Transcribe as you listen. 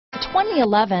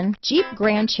2011 Jeep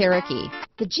Grand Cherokee.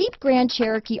 The Jeep Grand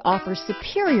Cherokee offers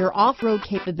superior off-road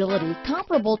capabilities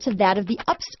comparable to that of the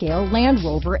upscale Land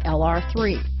Rover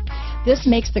LR3. This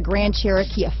makes the Grand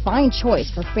Cherokee a fine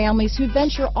choice for families who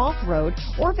venture off-road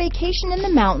or vacation in the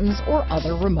mountains or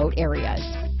other remote areas.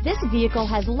 This vehicle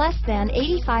has less than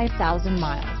 85,000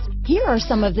 miles. Here are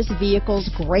some of this vehicle's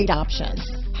great options: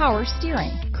 power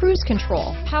steering, cruise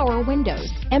control, power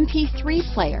windows, MP3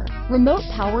 player, remote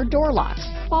power door locks,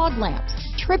 fog lamps,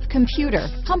 trip computer,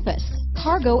 compass,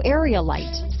 cargo area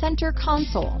light, center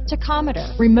console,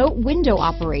 tachometer, remote window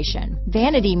operation,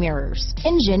 vanity mirrors,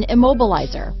 engine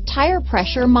immobilizer, tire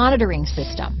pressure monitoring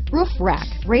system, roof rack,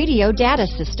 radio data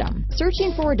system.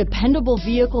 Searching for a dependable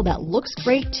vehicle that looks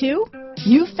great too?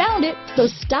 You found it, so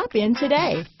stop in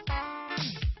today.